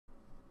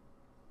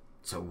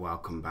So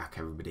welcome back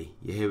everybody,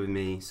 you're here with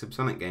me,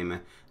 SubSonic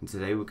Gamer, and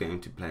today we're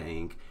going to be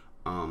playing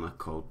Arma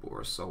Cold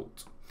War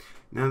Assault.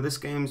 Now this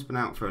game's been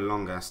out for a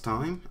long ass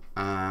time.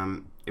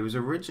 It was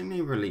originally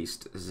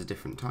released as a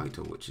different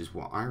title, which is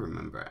what I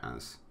remember it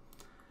as.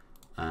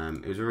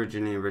 It was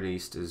originally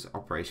released as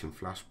Operation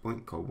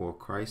Flashpoint Cold War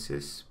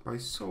Crisis by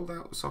Sold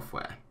Out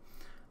Software.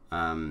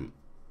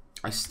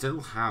 I still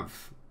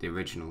have the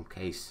original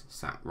case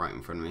sat right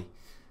in front of me.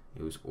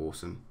 It was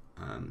awesome.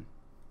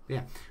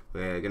 Yeah,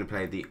 we're going to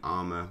play the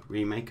Arma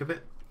remake of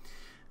it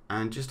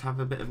and just have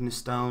a bit of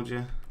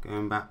nostalgia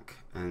going back.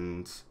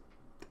 And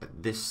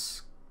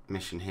this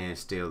mission here,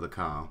 Steal the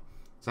Car,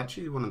 it's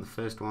actually one of the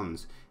first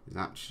ones. It's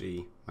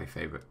actually my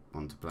favourite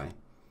one to play.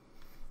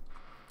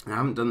 I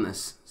haven't done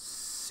this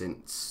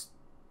since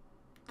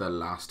the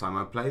last time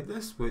I played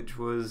this, which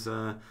was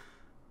 10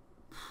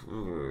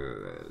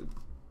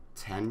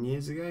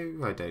 years ago,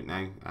 I don't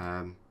know.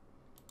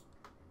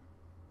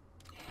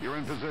 You're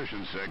in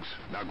position, 6.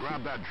 Now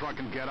grab that truck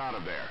and get out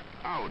of there.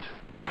 Out!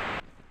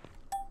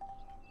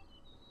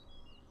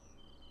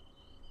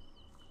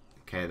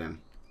 Okay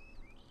then.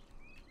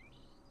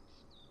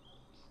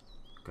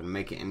 Gonna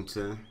make it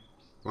into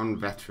one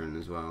veteran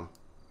as well.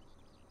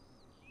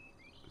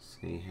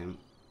 See him.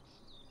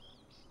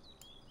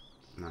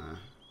 Nah.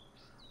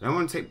 I don't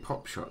want to take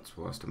pop shots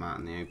whilst I'm out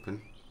in the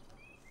open.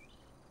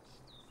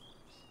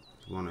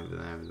 There's one over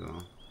there as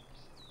well.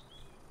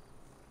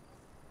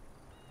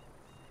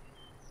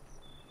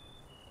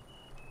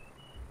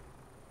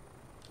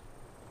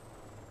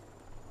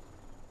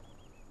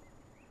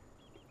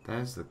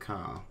 There's the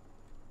car.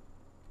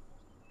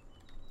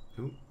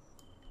 Ooh.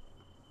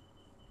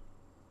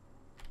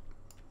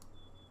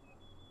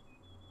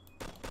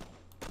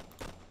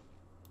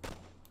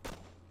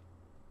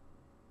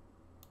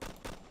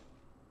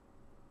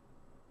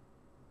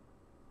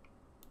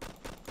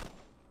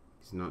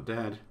 He's not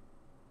dead.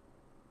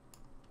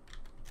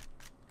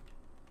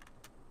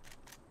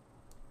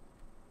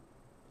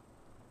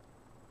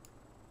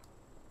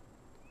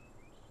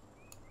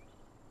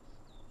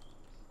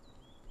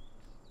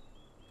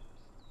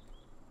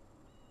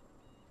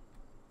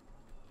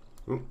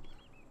 Ooh.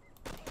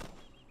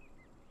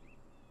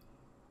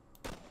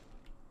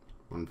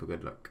 One for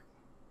good luck.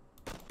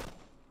 I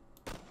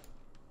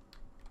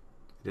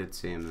did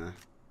see him there.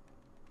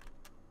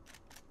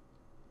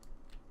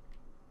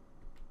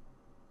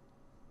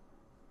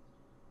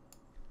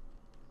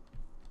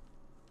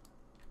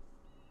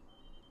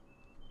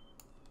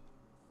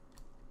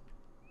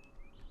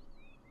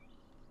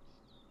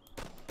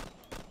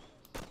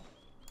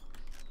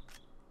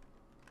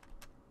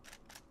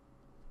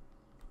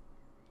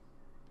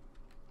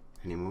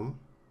 Anymore?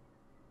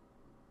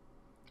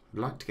 I'd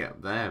like to get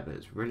up there, but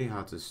it's really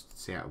hard to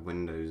see out of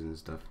windows and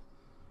stuff.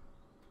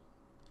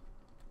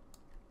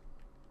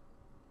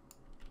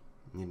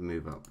 Need to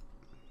move up.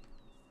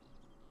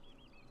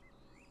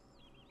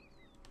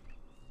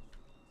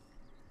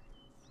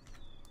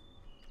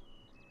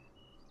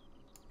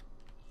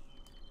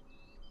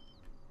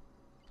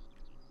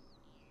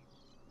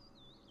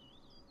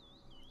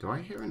 Do I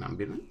hear an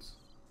ambulance?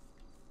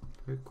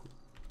 Very cool.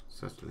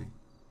 Subtly.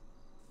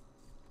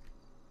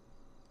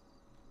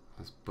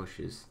 That's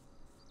bushes.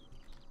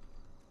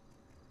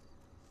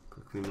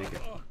 Quickly make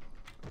it.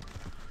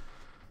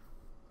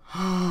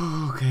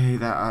 Oh, okay,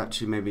 that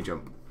actually made me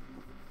jump.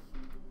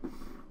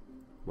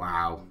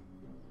 Wow.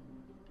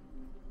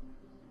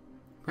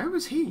 Where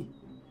was he?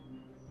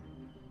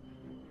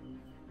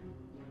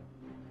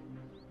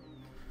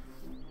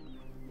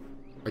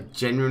 I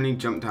genuinely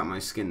jumped out my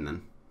skin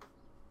then.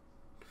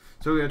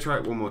 So we're gonna try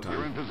it one more time.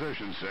 You're in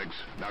position, 6.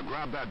 Now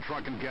grab that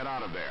truck and get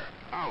out of there.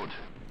 Out!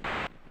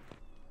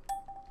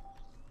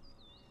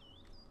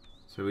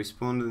 So we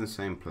spawned in the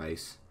same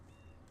place.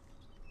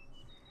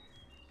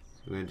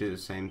 So we're going to do the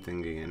same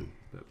thing again,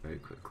 but very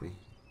quickly.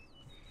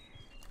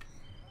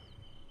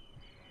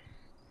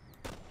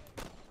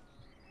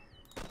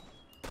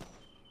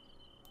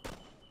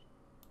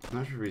 I'm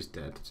not sure he's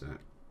dead, so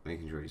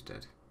making sure he's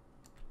dead.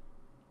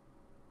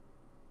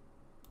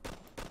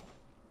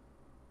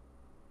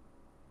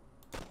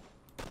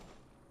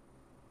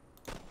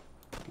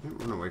 Don't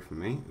run away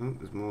from me. Oh,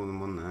 there's more than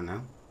one there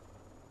now.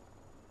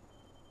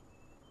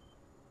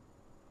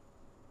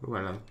 Oh,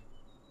 hello.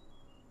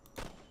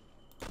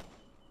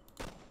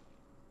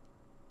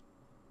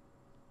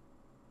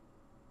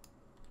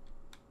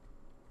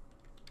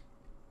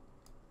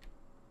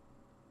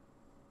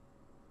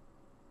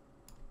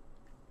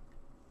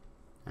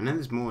 I know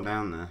there's more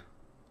down there.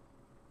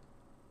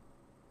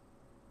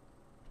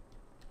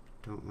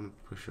 Don't want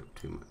to push up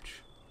too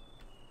much.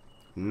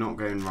 I'm not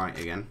going right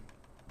again.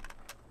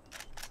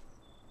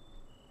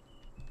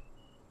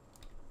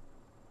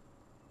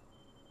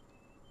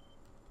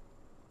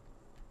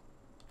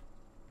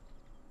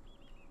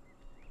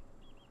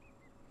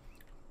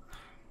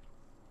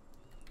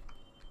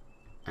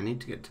 I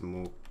need to get to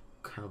more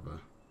cover.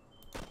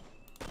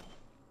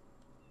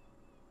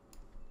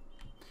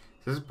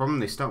 There's a problem,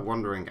 they start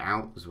wandering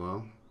out as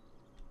well.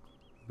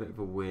 A bit of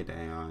a weird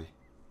AI.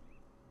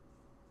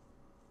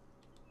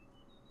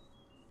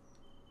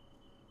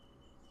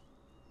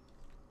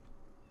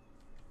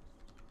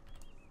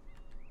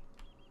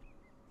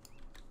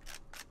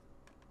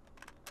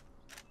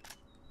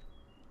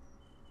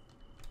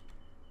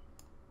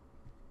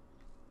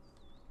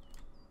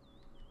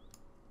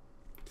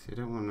 See, I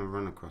don't want to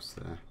run across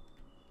there.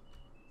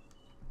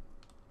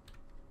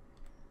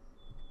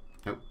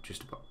 Nope,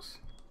 just a box.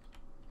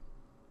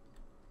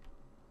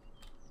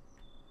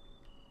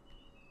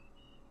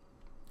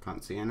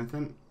 Can't see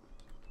anything.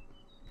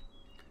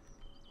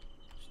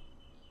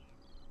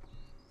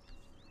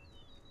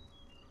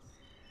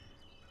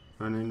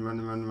 Run in, run,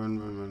 run, run,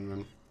 run, run,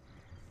 run.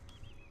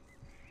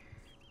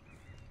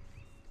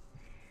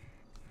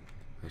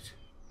 Right.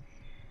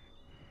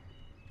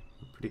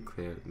 We're pretty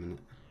clear at the minute.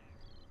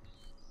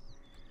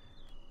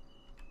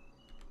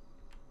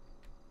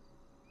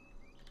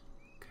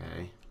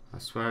 Okay. I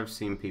swear I've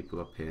seen people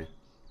up here.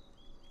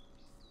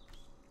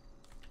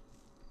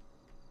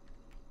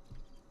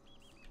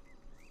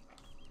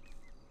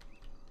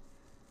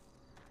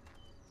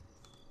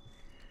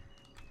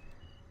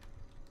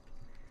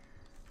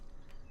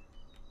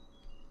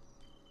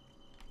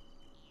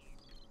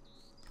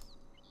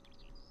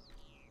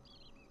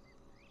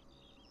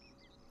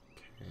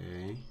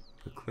 Okay,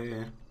 we're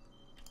clear.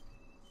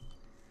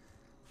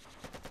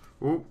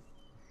 Oh!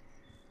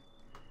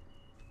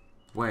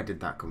 Where did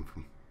that come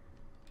from?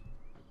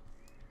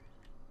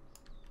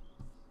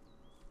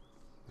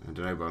 I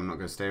don't know, but I'm not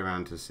going to stay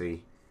around to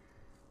see.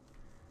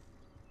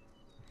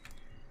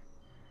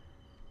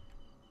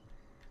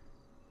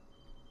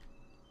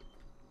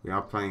 We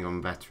are playing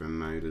on veteran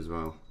mode as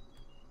well.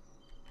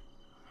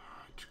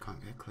 I just can't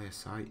get a clear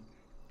sight.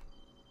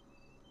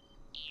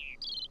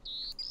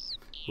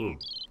 Ooh.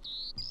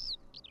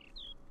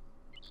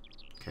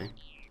 Okay.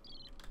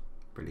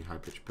 Really high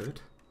pitched bird.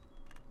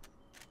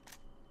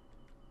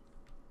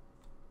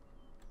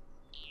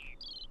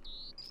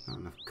 Not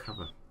enough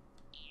cover.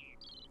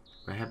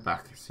 We'll head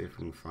back and see if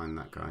we can find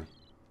that guy.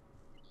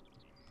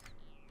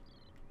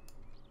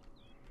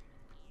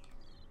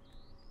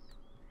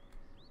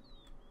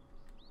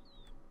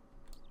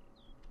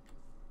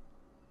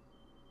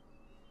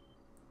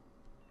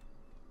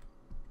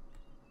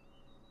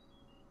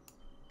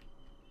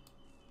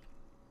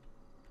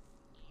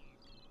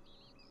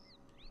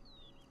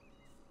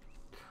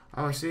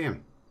 Oh, I see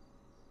him.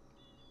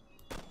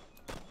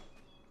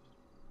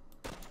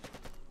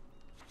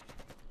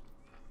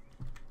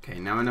 Okay,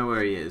 now I know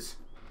where he is.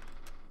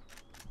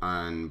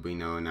 And we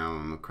know now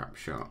I'm a crap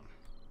shot.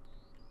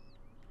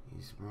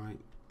 He's right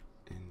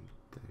in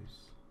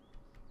those.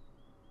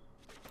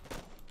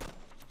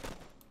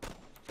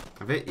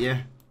 Have it?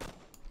 Yeah.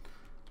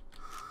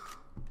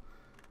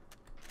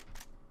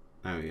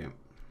 Oh, yeah.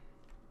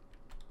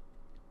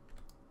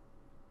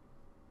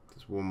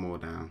 There's one more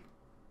down.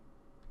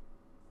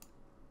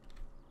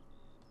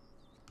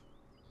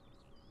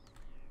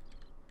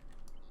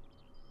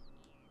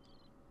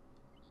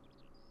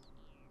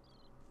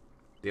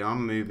 They are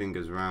moving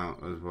as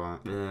well.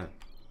 Yeah,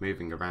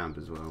 moving around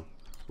as well.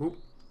 Oop.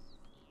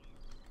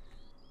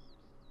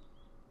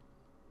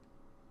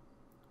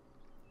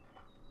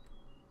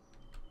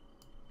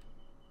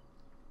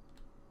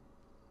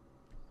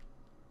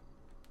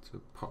 So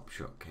a pop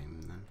shot came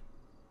in then.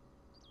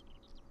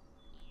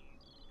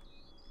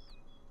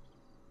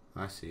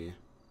 I see you.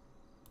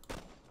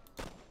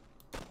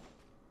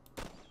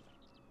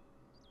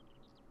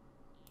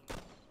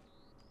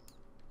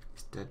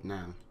 He's dead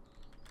now.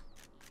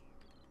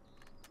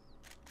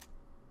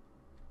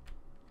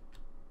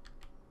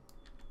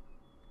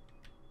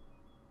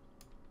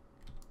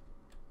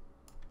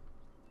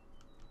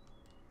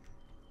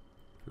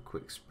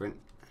 Quick sprint.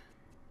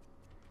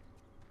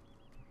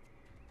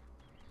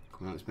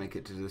 Come on, let's make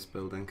it to this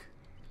building.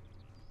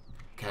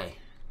 Okay.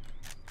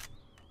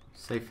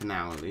 Safe for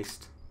now, at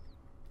least.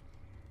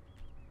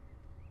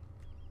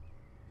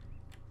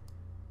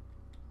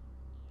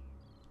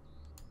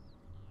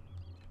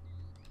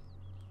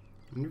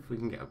 I wonder if we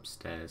can get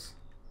upstairs.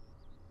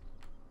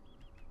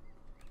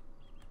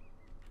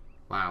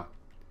 Wow.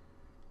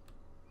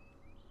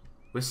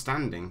 We're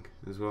standing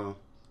as well.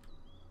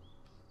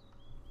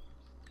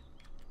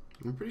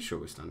 I'm pretty sure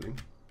we're standing.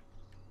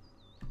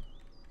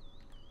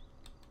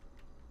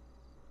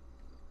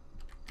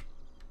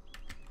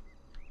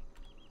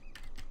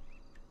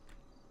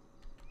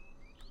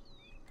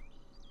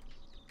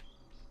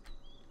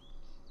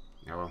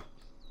 Oh well.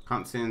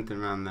 Can't see anything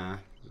around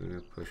there. We're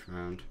gonna push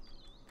around.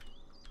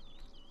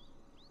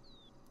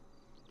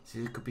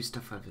 See, there could be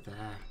stuff over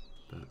there,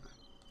 but...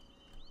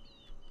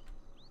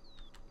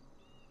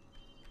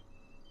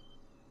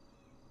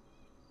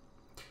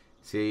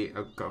 See,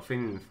 I've got a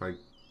feeling if I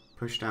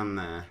push down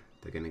there,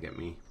 they're gonna get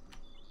me.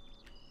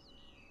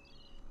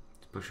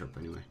 Let's push up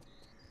anyway.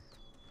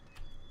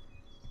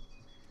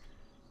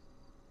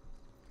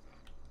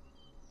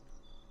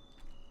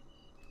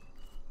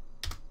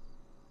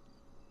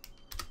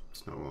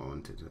 It's not what I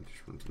wanted, I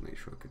just wanted to make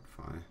sure I could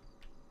fire.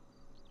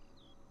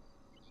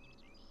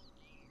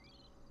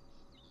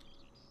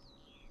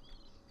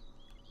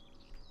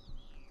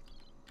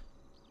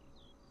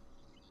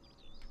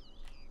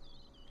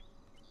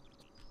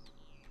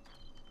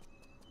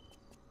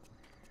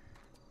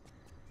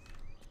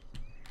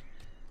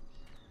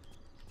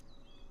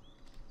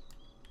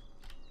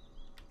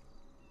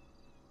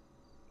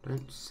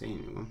 Don't see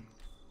anyone.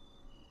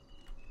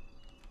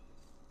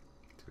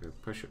 We'll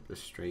push up the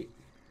street.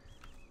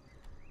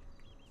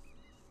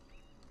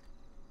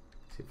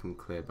 See if we can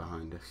clear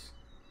behind us.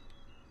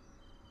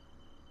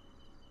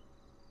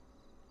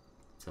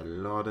 It's a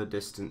lot of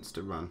distance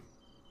to run.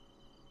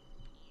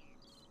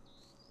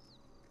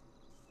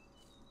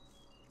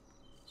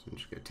 So I'm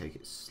just going to take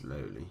it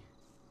slowly.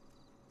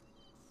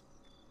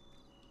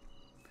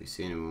 If we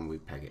see anyone, we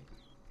peg it.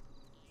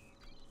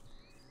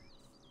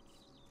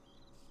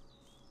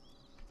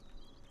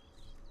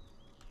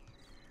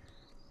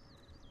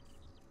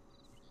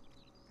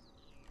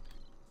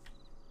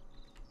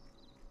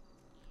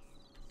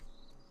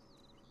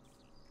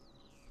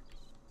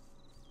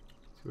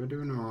 So we're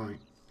doing alright.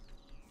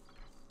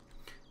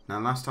 Now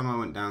last time I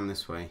went down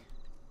this way,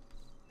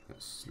 I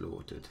got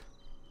slaughtered.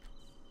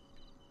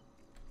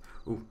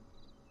 Ooh.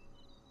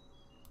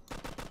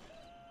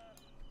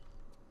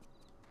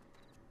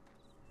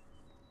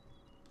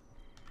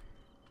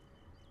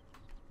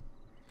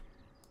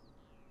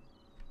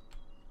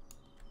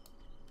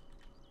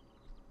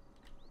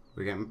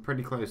 We're getting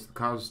pretty close. The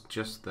car's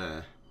just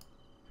there.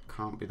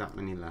 Can't be that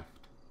many left.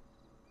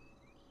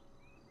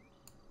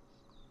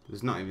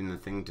 There's not even the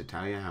thing to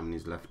tell you how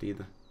many's left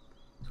either.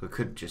 So it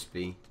could just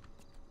be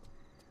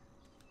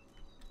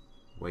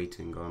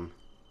waiting on.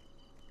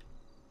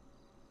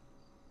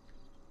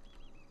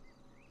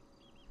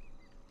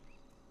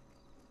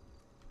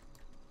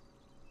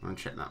 I'll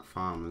check that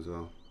farm as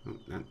well. Oh,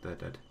 no, they're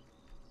dead.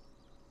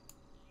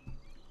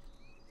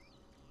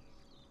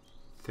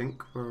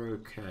 Think we're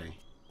okay.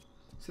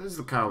 So this is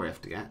the car we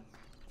have to get.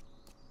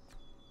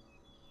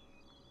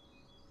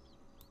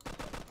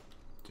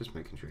 Just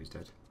making sure he's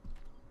dead.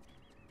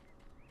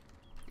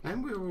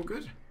 And we're all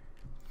good.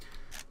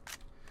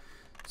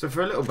 So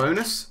for a little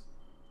bonus,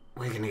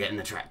 we're going to get in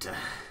the tractor.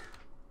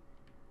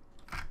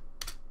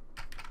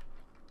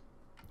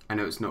 I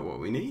know it's not what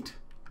we need.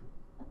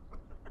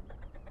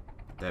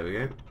 There we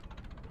go.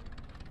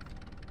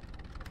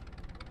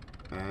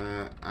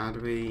 How do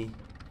we...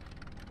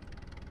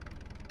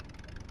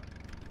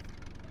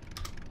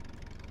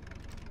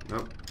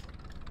 Nope.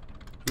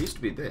 It used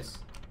to be this.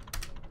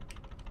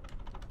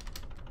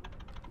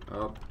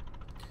 Oh.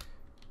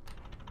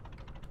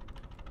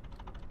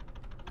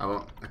 Oh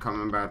well, I can't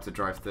remember how to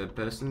drive third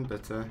person,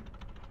 but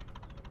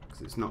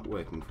because it's not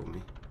working for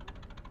me.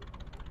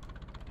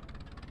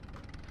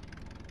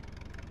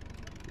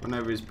 Run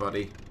over his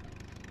body.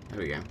 There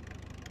we go.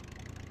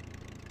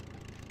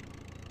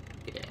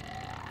 Yeah.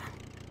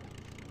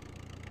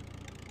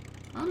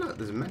 Oh look,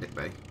 there's a medic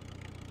bay.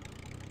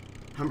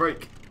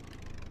 Handbrake.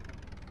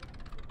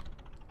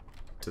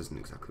 Doesn't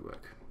exactly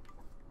work.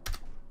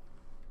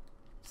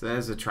 So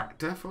there's a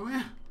tractor for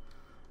you.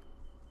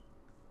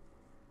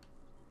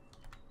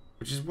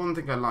 Which is one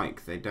thing I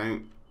like. They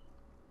don't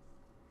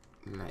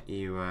let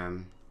you oh,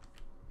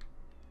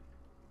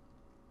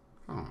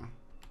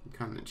 you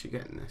can't actually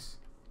get in this.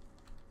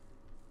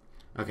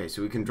 Okay,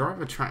 so we can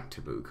drive a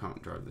tractor, but we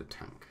can't drive the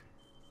tank.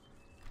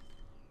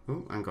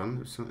 Oh, hang on,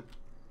 there's something.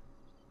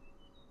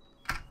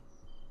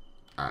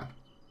 Ah,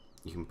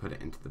 you can put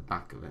it into the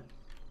back of it.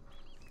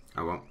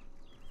 Oh well,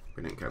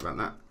 we don't care about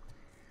that.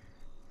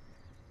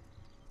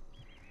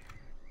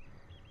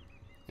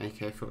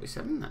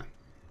 AK-47 there.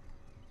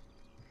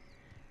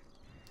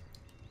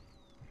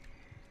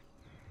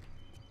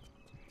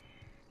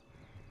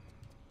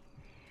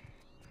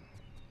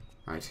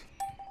 Right.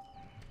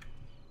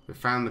 We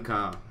found the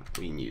car.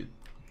 We knew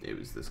it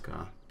was this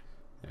car.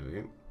 There we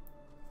go.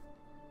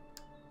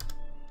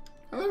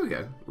 Oh, there we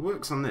go. It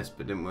works on this,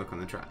 but didn't work on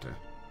the tractor.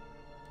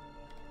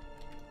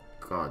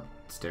 God,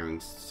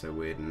 steering's so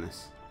weird in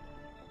this.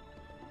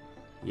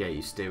 Yeah,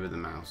 you steer with the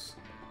mouse.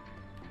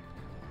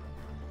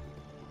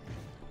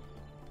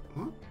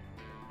 What?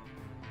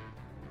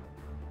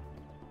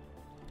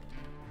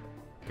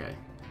 Okay.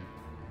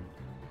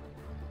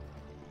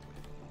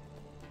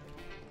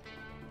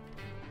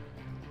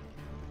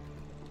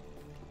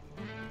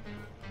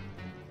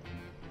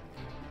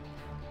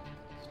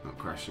 Let's not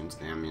crash into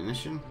the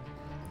ammunition.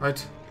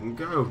 Right, and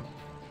go.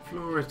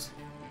 Floor it.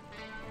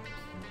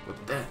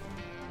 What the?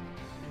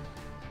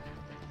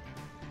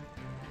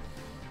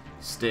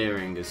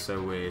 Steering is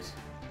so weird.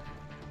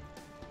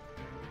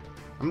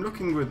 I'm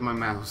looking with my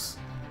mouse.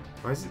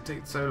 Why does it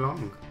take so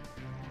long?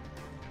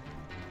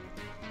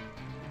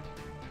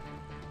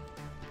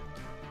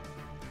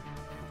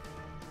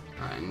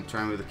 Right, I'm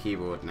trying with the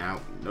keyboard now.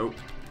 Nope.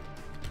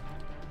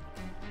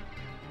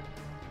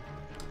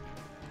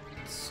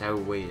 It's so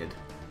weird.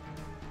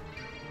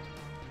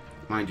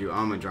 Mind you,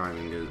 Arma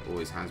driving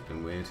always has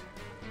been weird.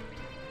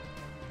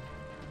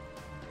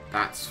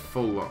 That's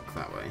full lock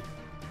that way.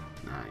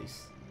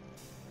 Nice.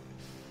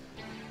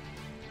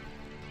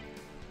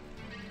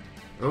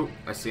 Oh,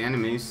 I see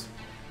enemies.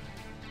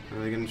 Are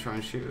they going to try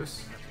and shoot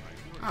us?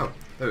 Oh,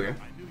 there we go.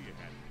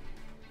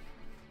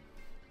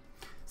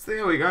 So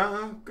there we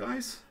go,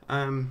 guys.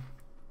 So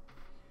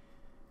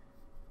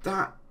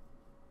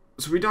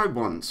we died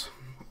once.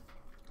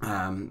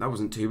 That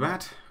wasn't too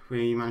bad.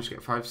 We managed to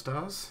get 5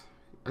 stars.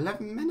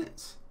 11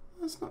 minutes.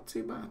 That's not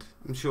too bad.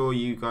 I'm sure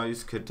you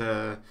guys could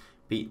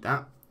beat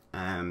that.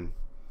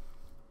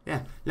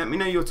 yeah, let me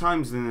know your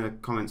times in the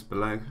comments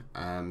below,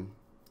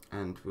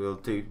 and we'll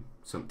do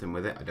something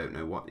with it. I don't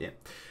know what yet.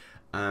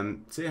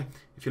 So yeah,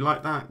 if you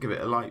like that, give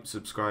it a like,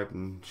 subscribe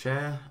and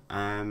share.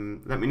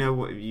 Let me know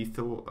what you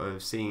thought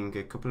of seeing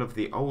a couple of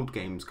the old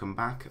games come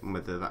back and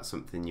whether that's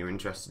something you're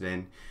interested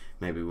in.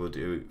 Maybe we'll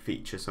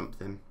feature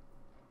something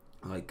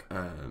like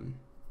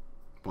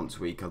once a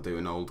week I'll do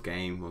an old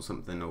game or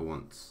something, or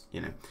once,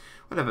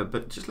 whatever.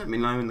 But just let me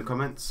know in the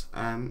comments,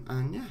 and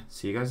yeah,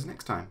 see you guys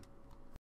next time.